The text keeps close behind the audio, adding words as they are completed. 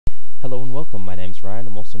Hello and welcome, my name's Ryan,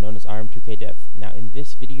 I'm also known as RM2KDev. Now in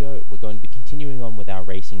this video we're going to be continuing on with our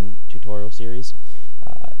racing tutorial series.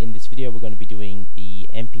 In this video we're going to be doing the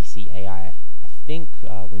NPC AI. I think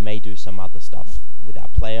we may do some other stuff with our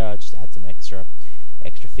player, just add some extra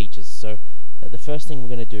features. So the first thing we're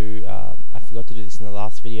going to do, I forgot to do this in the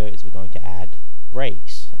last video, is we're going to add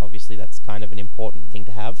brakes. Obviously that's kind of an important thing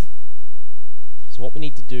to have. So what we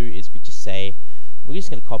need to do is we just say, we're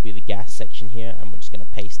just going to copy the gas section here and we're just going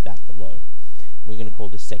to paste that below. We're going to call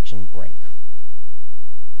this section brake.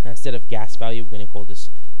 And instead of gas value, we're going to call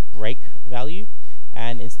this brake value.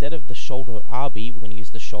 And instead of the shoulder RB, we're going to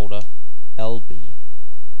use the shoulder LB.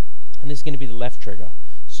 And this is going to be the left trigger.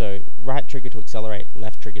 So right trigger to accelerate,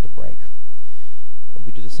 left trigger to brake. And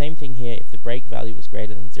we do the same thing here if the brake value was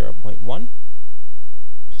greater than 0.1.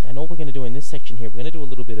 And all we're going to do in this section here, we're going to do a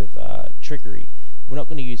little bit of trickery. We're not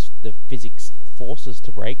going to use the physics forces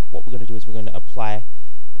to brake. What we're going to do is we're going to apply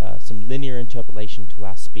some linear interpolation to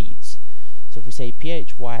our speeds. So if we say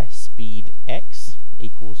phy speed x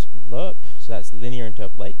equals lerp, so that's linear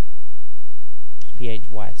interpolate,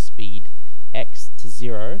 phy speed x to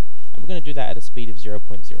 0, and we're going to do that at a speed of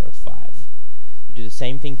 0.05. We do the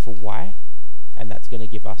same thing for y, and that's going to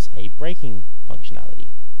give us a braking functionality.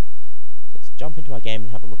 So let's jump into our game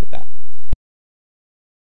and have a look at that.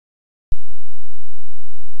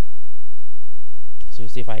 So you'll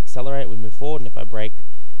see if I accelerate, we move forward, and if I brake,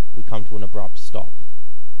 we come to an abrupt stop.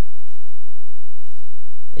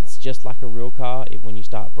 It's just like a real car. When you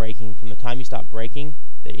start braking, from the time you start braking,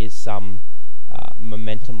 there is some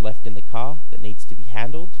momentum left in the car that needs to be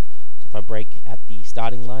handled. So if I brake at the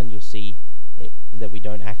starting line, you'll see that we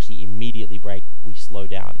don't actually immediately brake, we slow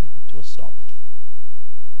down to a stop.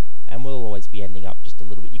 And we'll always be ending up just a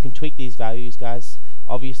little bit. You can tweak these values, guys.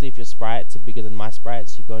 Obviously, if your sprites are bigger than my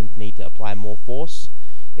sprites, you're going to need to apply more force.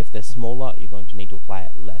 If they're smaller, you're going to need to apply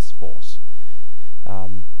less force.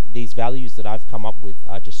 These values that I've come up with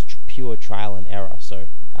are just pure trial and error, so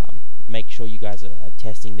make sure you guys are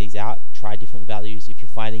testing these out. Try different values. If you're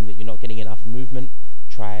finding that you're not getting enough movement,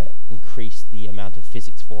 try increase the amount of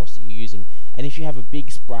physics force that you're using. And if you have a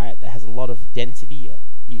big sprite that has a lot of density,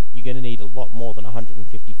 you're going to need a lot more than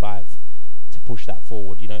 155 to push that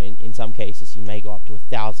forward. You know, in some cases you may go up to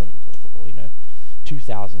 1,000 or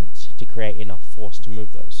 2,000 to create enough force to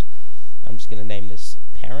move those. I'm just going to name this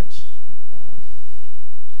parent,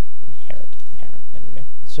 inherit parent. There we go.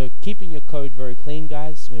 So keeping your code very clean,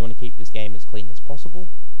 guys. We want to keep this game as clean as possible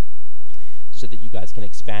so that you guys can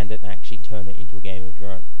expand it and actually turn it into a game of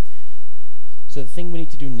your own. So the thing we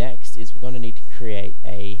need to do next is we're going to need to create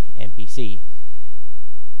a NPC.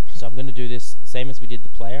 So I'm going to do this same as we did the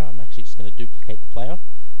player. I'm actually just going to duplicate the player,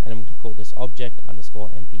 and I'm going to call this object underscore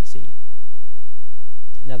NPC.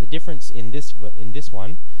 Now the difference in this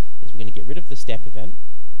one is we're going to get rid of the step event.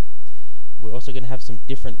 We're also going to have some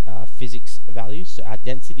different physics values. So our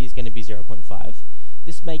density is going to be 0.5.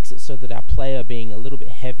 This makes it so that our player, being a little bit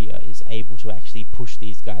heavier, is able to actually push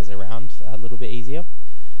these guys around a little bit easier.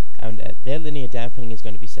 And their linear dampening is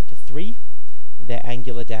going to be set to 3. Their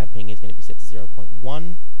angular dampening is going to be set to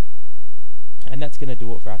 0.1. And that's going to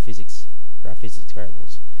do it for our physics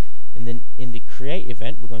variables. And then in the create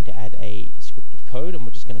event, we're going to add a script of code, and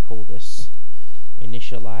we're just going to call this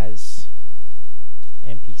initialize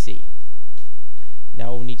NPC.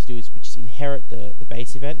 Now all we need to do is we just inherit the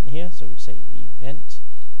base event here. So we say event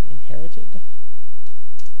inherited,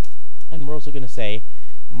 and we're also going to say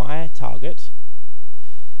my target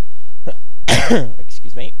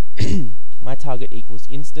excuse me my target equals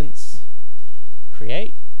instance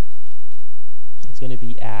create. It's going to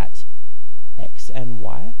be at x and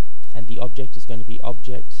y, and the object is going to be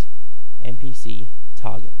object NPC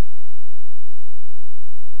target.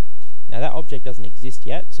 Now that object doesn't exist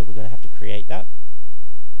yet, so we're going to have to create that.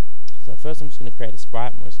 So first I'm just going to create a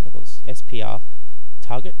sprite, and we're just going to call this SPR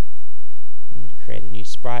target. I'm going to create a new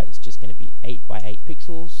sprite. It's just going to be 8 by 8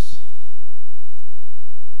 pixels.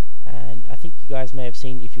 And I think you guys may have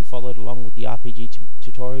seen, if you followed along with the RPG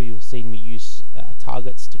tutorial, you'll see me use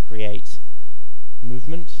targets to create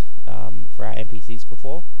movement for our NPCs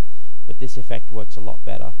before, but this effect works a lot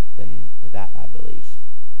better than that, I believe.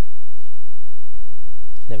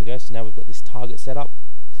 There we go. So now we've got this target set up.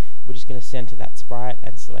 We're just going to center that sprite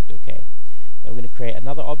and select OK. Now we're going to create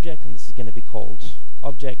another object, and this is going to be called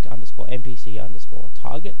object underscore NPC underscore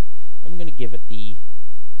target, and we're going to give it the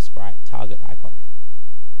sprite target icon.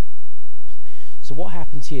 So what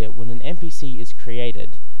happens here, when an NPC is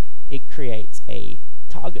created, it creates a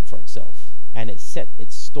target for itself, and it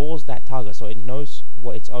stores that target, so it knows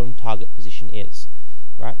what its own target position is,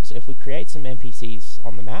 right? So if we create some NPCs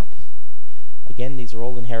on the map, again, these are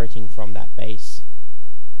all inheriting from that base.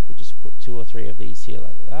 We just put 2 or 3 of these here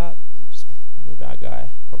like that. Just move our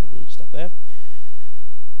guy probably just up there.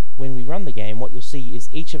 When we run the game, what you'll see is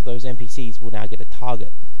each of those NPCs will now get a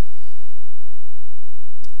target.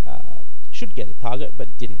 Should get a target,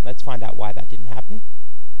 but didn't. Let's find out why that didn't happen.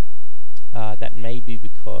 That may be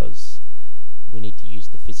because we need to use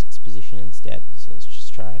the physics position instead. So let's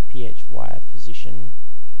just try phy position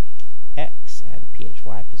x and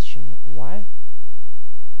phy position y.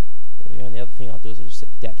 There we go. And the other thing I'll do is I'll just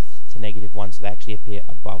set depth to -1 so they actually appear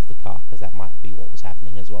above the car, because that might be what was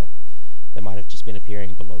happening as well. They might have just been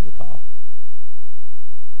appearing below the car.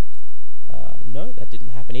 No, that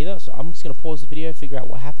didn't happen either. So I'm just going to pause the video, figure out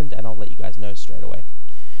what happened, and I'll let you guys know straight away.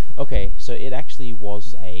 Okay, so it actually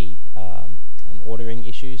was an ordering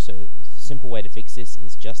issue. So the simple way to fix this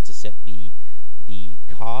is just to set the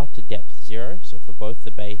car to depth 0, so for both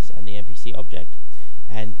the base and the NPC object,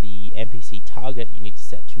 and the NPC target you need to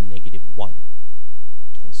set to -1.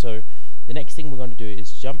 So the next thing we're going to do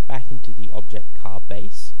is jump back into the object car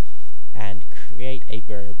base and create a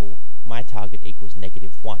variable my target equals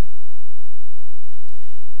 -1.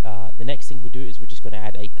 The next thing we do is we're just going to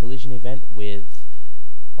add a collision event with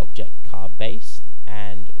object car base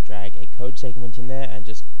and drag a code segment in there and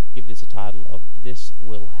just give this a title of "This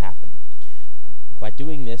will happen." By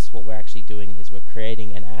doing this, what we're actually doing is we're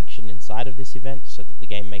creating an action inside of this event so that the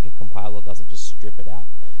GameMaker compiler doesn't just strip it out,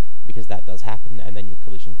 because that does happen and then your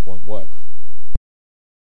collisions won't work.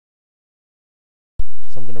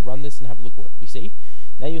 So I'm going to run this and have a look what we see.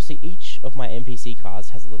 Now you'll see each of my NPC cars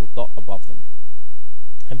has a little dot above them.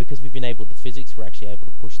 And because we've enabled the physics, we're actually able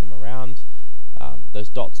to push them around. Those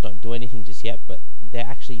dots don't do anything just yet, but they're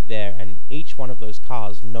actually there, and each one of those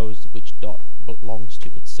cars knows which dot belongs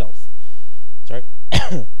to itself. Sorry,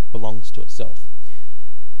 belongs to itself.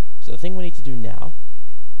 So the thing we need to do now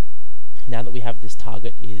that we have this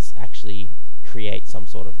target, is actually create some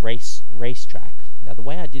sort of racetrack. Now the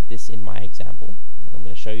way I did this in my example, and I'm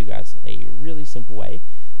going to show you guys a really simple way,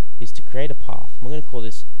 is to create a path. I'm going to call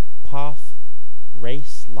this path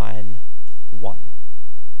race line 1.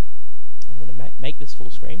 I'm going to make this full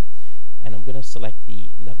screen, and I'm going to select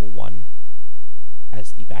the level 1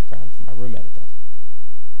 as the background for my room editor.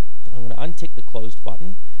 I'm going to untick the closed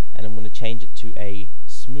button, and I'm going to change it to a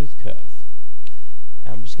smooth curve.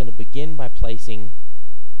 I'm just going to begin by placing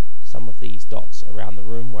some of these dots around the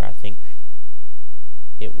room where I think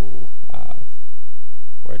it will,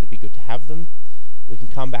 where it'd be good to have them. We can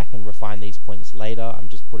come back and refine these points later. I'm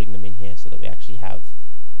just putting them in here so that we actually have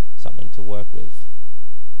something to work with.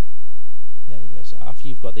 There we go. So after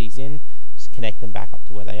you've got these in, just connect them back up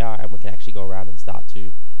to where they are, and we can actually go around and start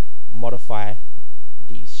to modify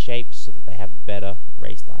these shapes so that they have better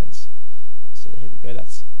race lines. So here we go.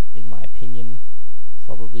 That's, in my opinion,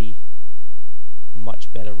 probably a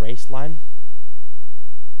much better race line.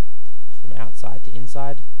 From outside to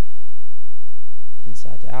inside,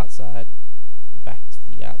 inside to outside, back to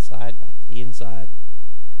the outside, back to the inside,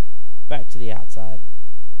 back to the outside,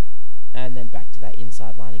 and then back to that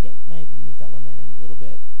inside line again. Maybe move that one there in a little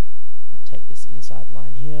bit. We'll take this inside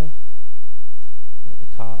line here, make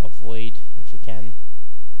the car avoid, if we can,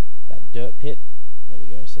 that dirt pit. There we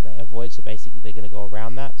go. So they avoid, so basically they're going to go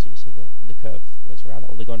around that. So you see the curve goes around that,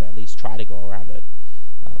 or they're going to at least try to go around it.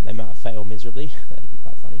 They might fail miserably. That'd be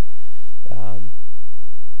quite funny.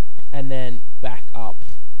 And then back up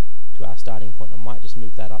to our starting point. I might just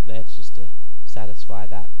move that up there just to satisfy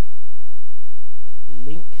that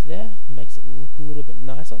link there. Makes it look a little bit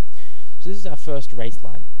nicer. So this is our first race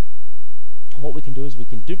line. What we can do is we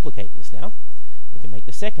can duplicate this now. We can make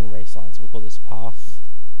the second race line. So we'll call this path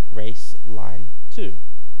race line 2.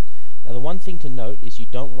 Now the one thing to note is you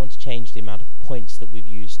don't want to change the amount of points that we've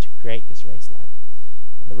used to create this race line.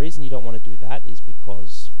 And the reason you don't want to do that is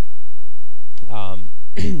because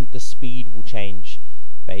the speed will change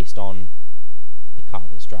based on the car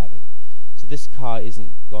that's driving. So this car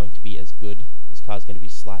isn't going to be as good. This car is going to be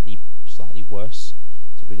slightly worse.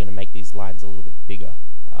 So we're going to make these lines a little bit bigger.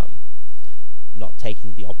 Not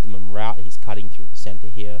taking the optimum route, he's cutting through the center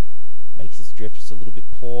here, makes his drifts a little bit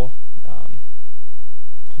poor.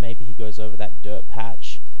 Maybe he goes over that dirt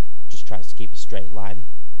patch, just tries to keep a straight line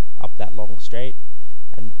up that long straight,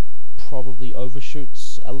 and probably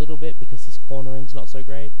overshoots a little bit because his cornering's not so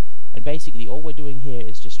great. And basically all we're doing here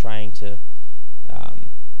is just trying to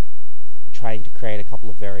create a couple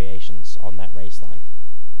of variations on that race line.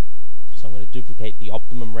 So I'm going to duplicate the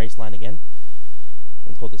optimum race line again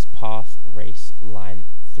and call this path race line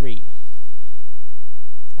 3.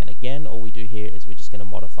 And again, all we do here is we're just going to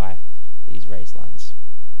modify these race lines.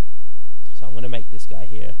 So I'm going to make this guy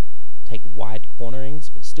here take wide cornerings,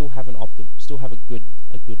 but still have a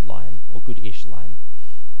good line, or good-ish line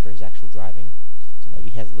for for his actual driving. So maybe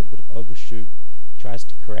he has a little bit of overshoot, he tries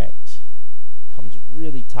to correct, comes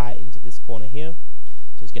really tight into this corner here,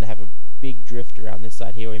 so he's going to have a big drift around this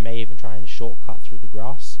side here, or he may even try and shortcut through the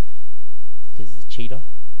grass because he's a cheater.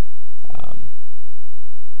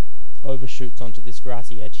 Overshoots onto this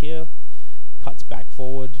grassy edge here, cuts back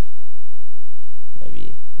forward,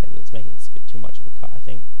 maybe let's make it a bit too much of a cut, I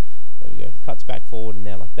think. There we go, cuts back forward in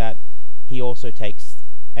there like that. He also takes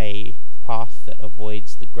a path that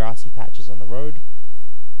avoids the grassy patches on the road,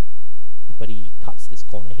 but he cuts this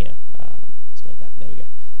corner here. Let's make that, there we go.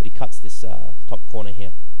 But he cuts this top corner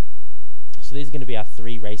here. So these are going to be our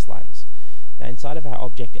 3 race lines. Now inside of our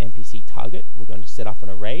object NPC target, we're going to set up an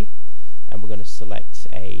array, and we're going to select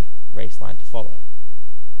a race line to follow.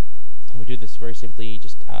 And we do this very simply,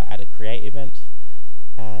 just add a create event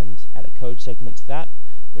and add a code segment to that.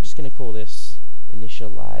 We're just going to call this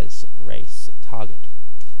initialize race target.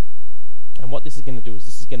 And what this is going to do is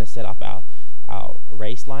this is going to set up our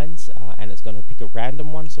race lines, and it's going to pick a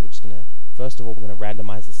random one. So we're just going to, first of all, we're going to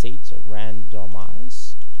randomize the seed. So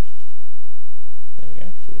randomize. There we go.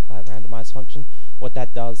 If we apply a randomize function, what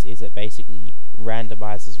that does is it basically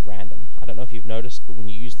randomizes random. I don't know if you've noticed, but when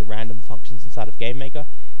you use the random functions inside of GameMaker,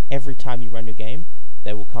 every time you run your game,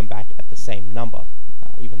 they will come back at the same number,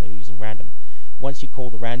 even though you're using random. Once you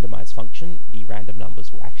call the randomize function, the random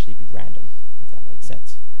numbers will actually be random, if that makes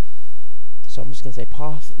sense. So I'm just going to say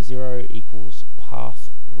path 0 equals path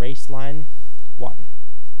raceline 1.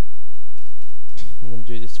 I'm going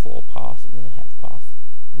to do this for path. I'm going to have path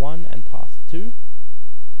 1 and path 2.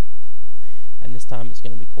 And this time it's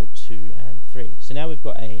going to be called 2 and 3. So now we've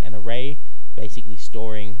got an array basically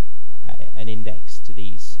storing an index to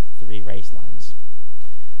these 3 race lines.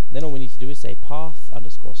 And then all we need to do is say path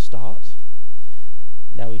underscore start.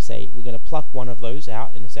 Now we say we're going to pluck one of those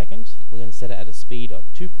out in a second. We're going to set it at a speed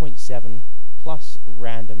of 2.7 plus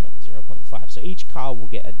random 0.5. So each car will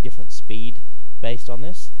get a different speed based on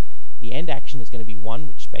this. The end action is going to be 1,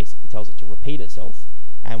 which basically tells it to repeat itself,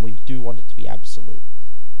 and we do want it to be absolute.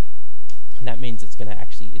 And that means it's going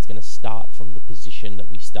to start from the position that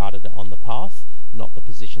we started it on the path, not the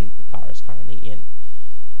position that the car is currently in.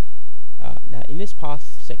 Now in this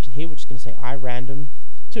path section here, we're just going to say irandom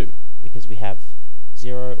 2, because we have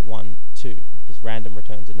 0, 1, 2, because random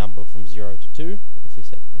returns a number from 0 to 2.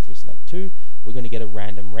 If we select 2, we're going to get a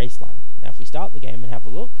random race line. Now if we start the game and have a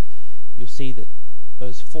look, you'll see that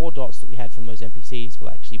those 4 dots that we had from those NPCs will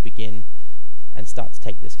actually begin and start to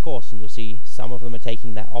take this course, and you'll see some of them are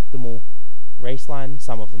taking that optimal race line,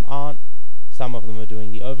 some of them aren't, some of them are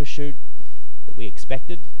doing the overshoot that we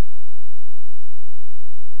expected.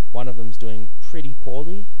 One of them's doing pretty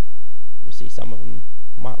poorly. You see some of them,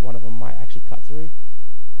 one of them might actually cut through.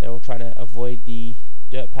 They're all trying to avoid the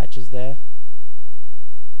dirt patches there.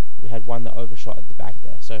 We had one that overshot at the back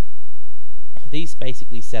there. So these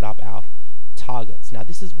basically set up our targets. Now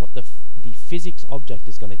this is what the physics object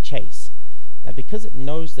is going to chase. Now because it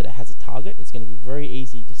knows that it has a target, it's going to be very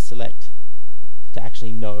easy to select to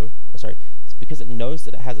actually know, because it knows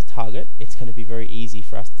that it has a target, it's going to be very easy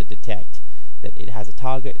for us to detect that it has a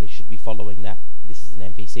target, it should be following that. This is an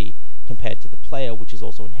NPC, compared to the player, which is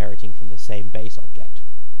also inheriting from the same base object.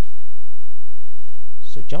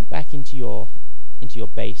 So jump back into your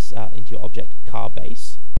object car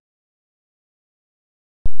base,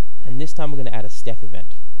 and this time we're going to add a step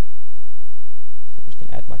event. So I'm just going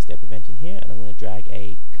to add my step event in here, and I'm going to drag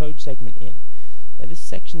a code segment in. Now this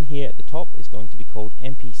section here at the top is going to be called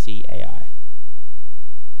NPC AI.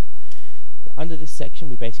 Under this section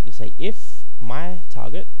we basically say if my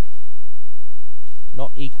target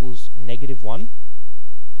not equals -1,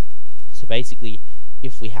 so basically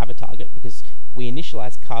if we have a target, because we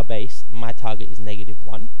initialize car base, my target is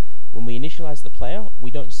 -1. When we initialize the player,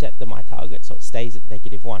 we don't set the my target, so it stays at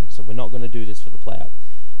 -1, so we're not going to do this for the player.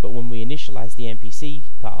 But when we initialize the NPC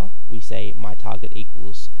car, we say my target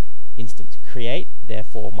equals instance create,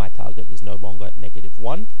 therefore my target is no longer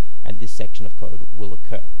 -1, and this section of code will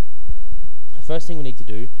occur. The first thing we need to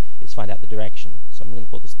do is find out the direction. So I'm going to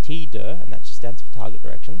call this tdir, and that just stands for target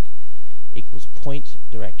direction, equals point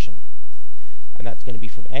direction. And that's going to be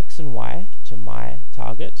from x and y to my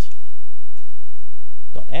target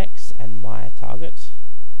dot x and my target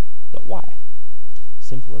dot y.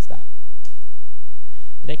 Simple as that.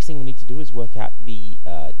 The next thing we need to do is work out the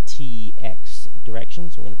tx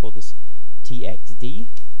direction. So we're going to call this txd.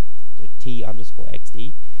 So t underscore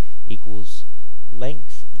xd equals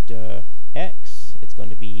length dir x. It's going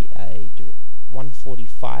to be a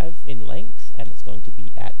 145 in length, and it's going to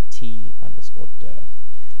be at t underscore dir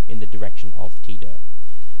in the direction of tdir.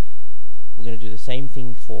 We're going to do the same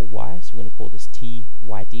thing for y, so we're going to call this tyd,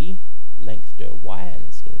 length dir y, and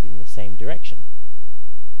it's going to be same direction.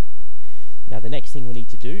 Now the next thing we need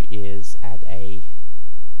to do is add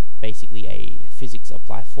basically a physics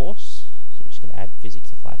apply force. So we're just going to add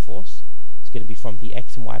physics apply force. It's going to be from the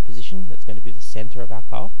X and Y position. That's going to be the center of our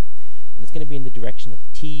car. And it's going to be in the direction of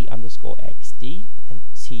T underscore XD and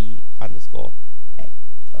T underscore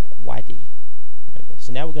YD. There we go.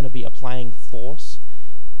 So now we're going to be applying force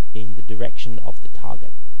in the direction of the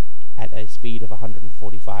target at a speed of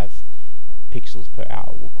 145 pixels per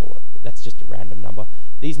hour, we'll call it. That's just a random number.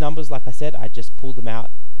 These numbers, like I said, I just pulled them out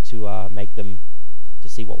to make them to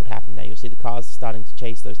see what would happen. Now you'll see the cars starting to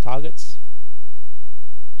chase those targets.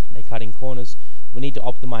 They're cutting corners. We need to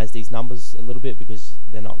optimize these numbers a little bit because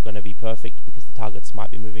they're not going to be perfect, because the targets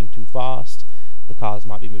might be moving too fast, the cars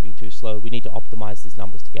might be moving too slow. We need to optimize these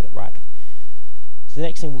numbers to get it right. So the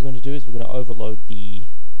next thing we're going to do is we're going to overload the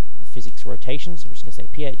physics rotation. So we're just going to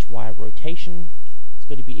say PHY rotation is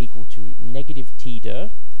going to be equal to negative T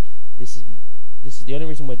dir. This is the only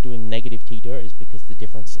reason we're doing negative T dir is because the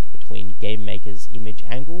difference between Game Maker's image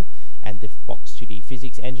angle and the Box 2D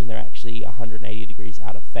physics engine, they're actually 180 degrees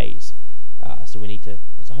out of phase. So we need to,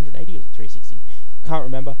 was it 180 or was it 360? I can't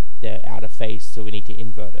remember. They're out of phase, so we need to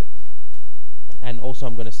invert it. And also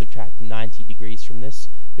I'm going to subtract 90 degrees from this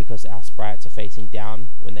because our sprites are facing down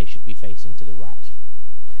when they should be facing to the right.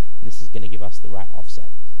 And this is going to give us the right offset.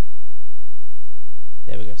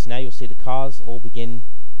 There we go. So now you'll see the cars all begin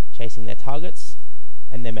chasing their targets,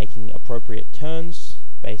 and they're making appropriate turns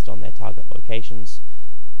based on their target locations.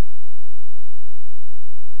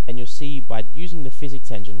 And you'll see by using the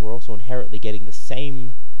physics engine, we're also inherently getting the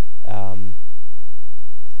same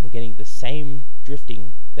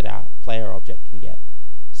drifting that our player object can get,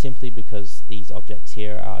 simply because these objects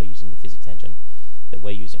here are using the physics engine that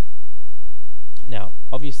we're using. Now,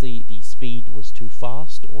 obviously, the speed was too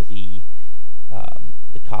fast, or the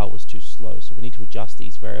car was too slow, so we need to adjust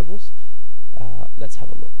these variables. Let's have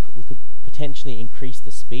a look. We could potentially increase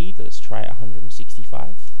the speed. Let's try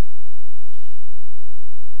 165.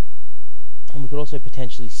 And we could also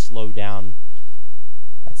potentially slow down.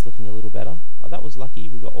 That's looking a little better. Oh, that was lucky.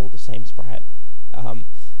 We got all the same sprite.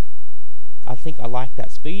 I think I like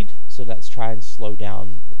that speed, so let's try and slow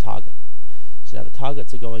down the target. So now the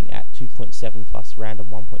targets are going at 2.7 plus random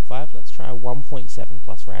 1.5. Let's try 1.7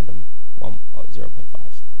 plus random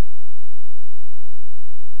 0.5.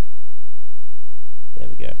 There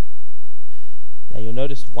we go. Now you'll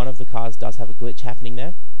notice one of the cars does have a glitch happening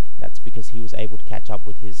there. That's because he was able to catch up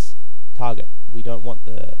with his target. We don't want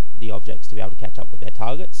the objects to be able to catch up with their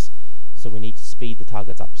targets, so we need to speed the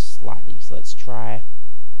targets up slightly. So let's try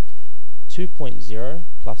 2.0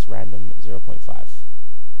 plus random 0.5.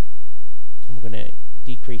 And we're going to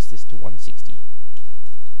decrease this to 160.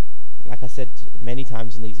 Like I said many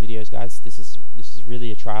times in these videos, guys, this is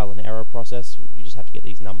really a trial and error process. You just have to get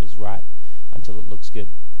these numbers right until it looks good.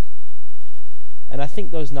 And I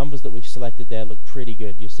think those numbers that we've selected there look pretty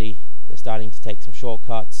good. You'll see they're starting to take some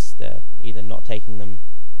shortcuts. They're either not taking them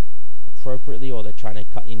appropriately, or they're trying to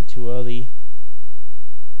cut in too early.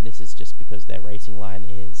 This is just because their racing line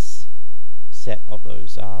is set of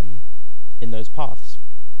those in those paths.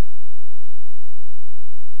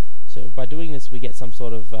 So by doing this, we get some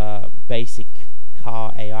sort of basic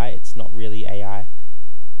car AI. It's not really AI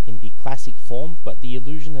in the classic form, but the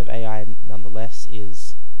illusion of AI nonetheless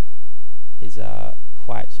is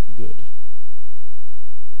quite good.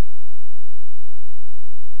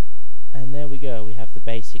 And there we go, we have the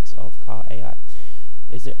basics of car AI.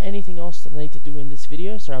 Is there anything else that I need to do in this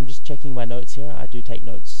video? So I'm just checking my notes here. I do take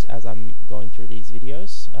notes as I'm going through these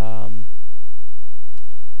videos.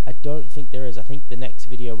 I don't think there is. I think the next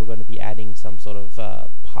video we're going to be adding some sort of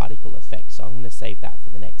particle effect, so I'm going to save that for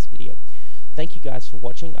the next video. Thank you guys for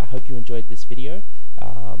watching. I hope you enjoyed this video.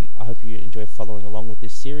 I hope you enjoy following along with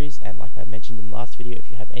this series, and like I mentioned in the last video, if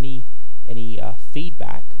you have any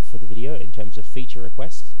feedback for the video in terms of feature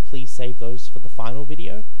requests, please save those for the final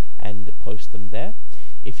video and post them there.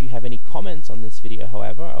 If you have any comments on this video,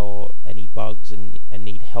 however, or any bugs and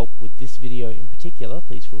need help with this video in particular,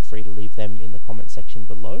 please feel free to leave them in the comment section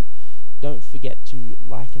below. Don't forget to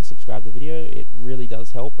like and subscribe the video. It really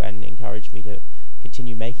does help and encourage me to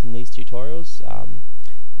continue making these tutorials.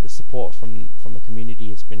 The support from the community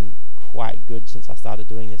has been quite good since I started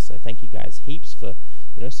doing this, so thank you guys heaps for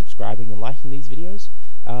subscribing and liking these videos.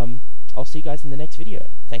 I'll see you guys in the next video.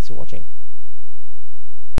 Thanks for watching.